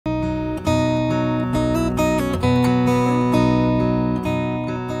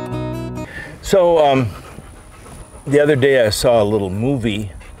So the other day I saw a little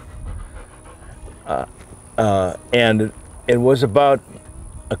movie, and it was about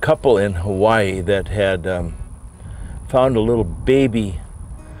a couple in Hawaii that had found a little baby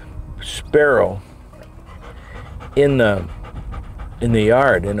sparrow in the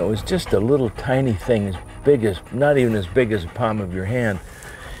yard, and it was just a little tiny thing, as big as, not even as big as the palm of your hand.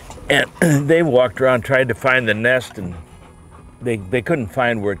 And they walked around, tried to find the nest, and they couldn't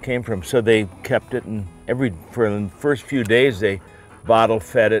find where it came from, so they kept it, and for the first few days they bottle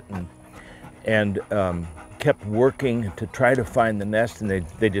fed it and kept working to try to find the nest, and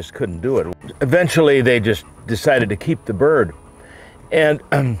they just couldn't do it. Eventually they just decided to keep the bird, and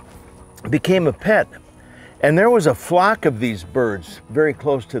became a pet. And there was a flock of these birds very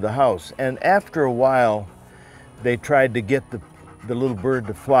close to the house, and after a while they tried to get the little bird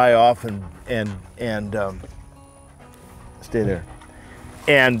to fly off and stay there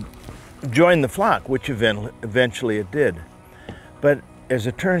and join the flock, which eventually it did. But as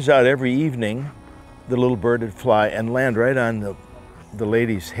it turns out, every evening the little bird would fly and land right on the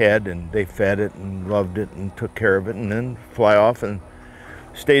lady's head, and they fed it and loved it and took care of it, and then fly off and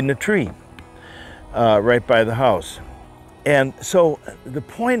stayed in a tree right by the house. And so the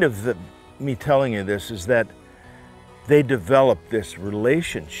point of me telling you this is that they developed this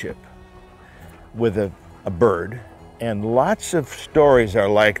relationship with a bird, and lots of stories are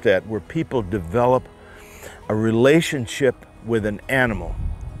like that, where people develop a relationship with an animal.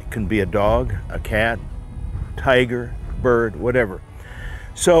 It can be a dog, a cat, tiger, bird, whatever.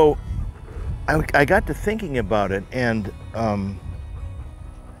 So I got to thinking about it, and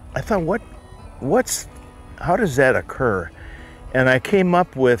I thought, how does that occur? And I came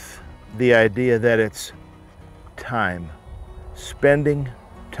up with the idea that it's time, spending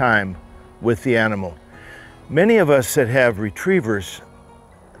time with the animal. Many of us that have retrievers,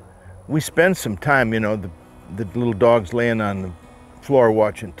 we spend some time, you know, the little dog's laying on the floor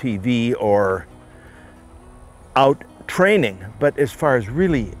watching TV or out training, but as far as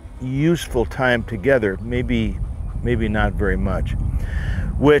really useful time together, maybe not very much,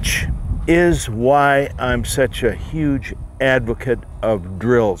 which is why I'm such a huge advocate of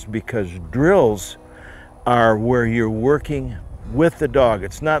drills, because drills are where you're working with the dog.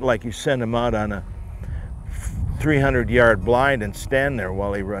 It's not like you send him out on a 300-yard blind and stand there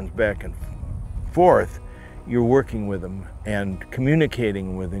while he runs back and forth. You're working with him and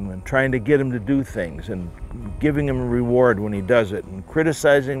communicating with him and trying to get him to do things and giving him a reward when he does it and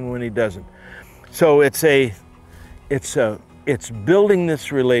criticizing him when he doesn't. So it's building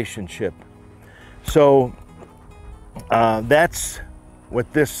this relationship. So that's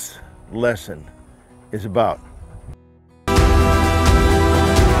what this lesson is about.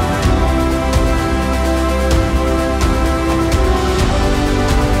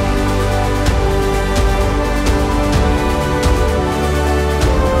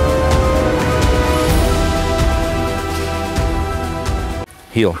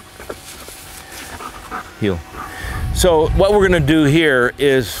 Heel. Heel. So what we're going to do here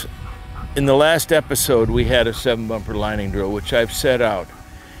is, in the last episode we had a 7-bumper lining drill, which I've set out.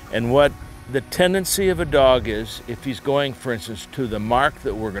 And what the tendency of a dog is, if he's going, for instance, to the mark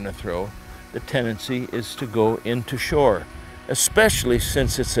that we're going to throw, the tendency is to go into shore, especially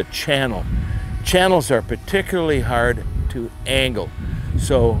since it's a channel. Channels are particularly hard to angle.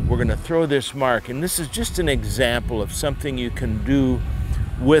 So we're going to throw this mark, and this is just an example of something you can do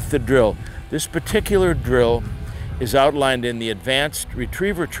with the drill. This particular drill is outlined in the advanced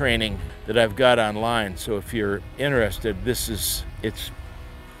retriever training that I've got online. So if you're interested, its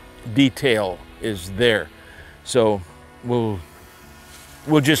detail is there. So we'll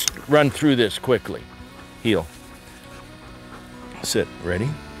just run through this quickly. Heel. Sit. Ready?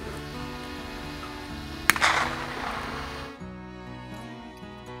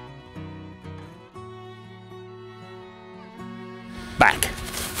 Back.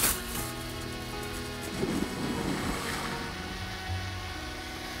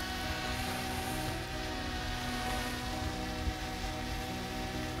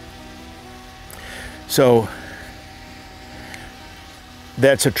 So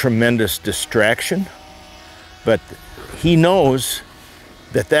that's a tremendous distraction, but he knows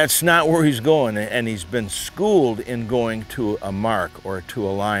that that's not where he's going, and he's been schooled in going to a mark or to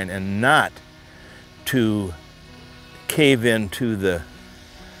a line and not to cave into the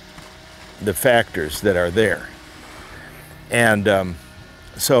factors that are there. And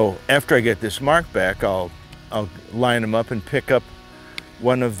so after I get this mark back, I'll line him up and pick up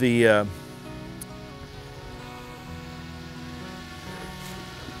one of the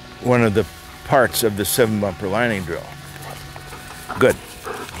parts of the 7-bumper lining drill. Good.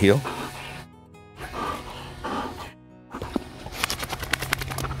 Heel.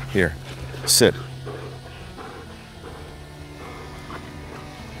 Here, sit.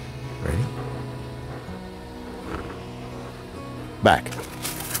 Ready? Back.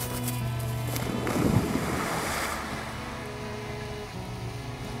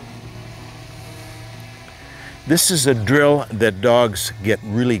 This is a drill that dogs get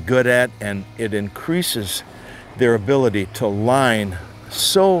really good at, and it increases their ability to line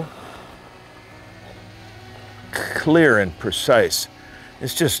so clear and precise.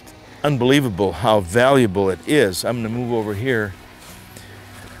 It's just unbelievable how valuable it is. I'm going to move over here.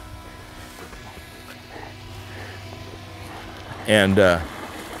 And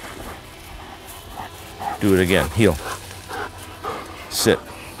do it again. Heel. Sit.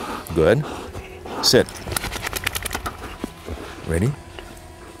 Good. Sit. Ready?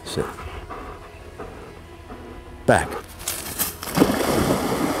 Sit. Back.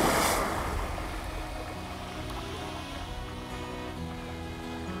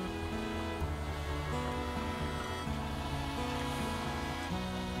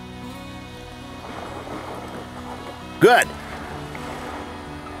 Good.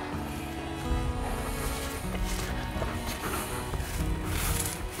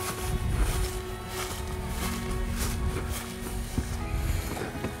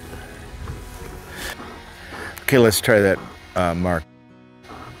 Okay, let's try that, Mark.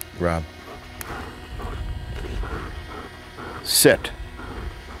 Rob. Sit.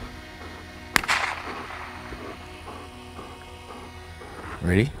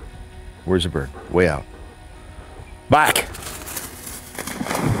 Ready? Where's the bird? Way out. Back.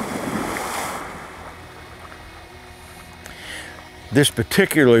 This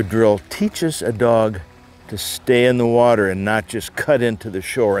particular drill teaches a dog to stay in the water and not just cut into the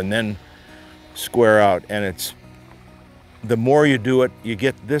shore and then square out. And it's, the more you do it, you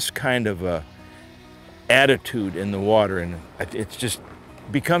get this kind of a attitude in the water, and it just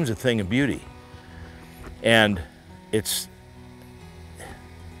becomes a thing of beauty. And it's,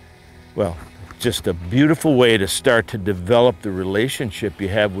 well, just a beautiful way to start to develop the relationship you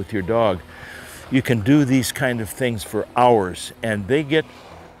have with your dog. You can do these kind of things for hours, and they get,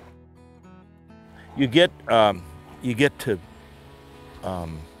 you get to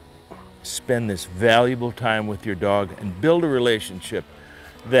spend this valuable time with your dog and build a relationship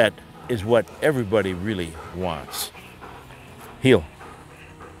that is what everybody really wants. Heel.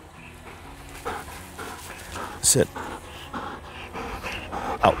 Sit.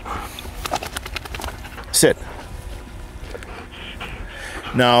 Out. Sit.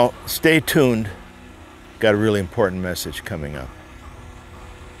 Now, stay tuned. Got a really important message coming up.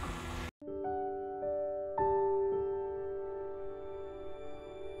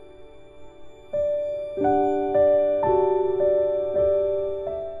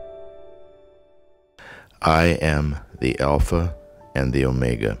 I am the Alpha and the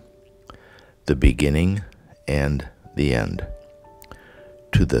Omega, the beginning and the end.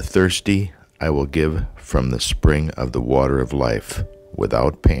 To the thirsty I will give from the spring of the water of life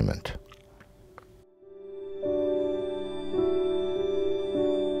without payment.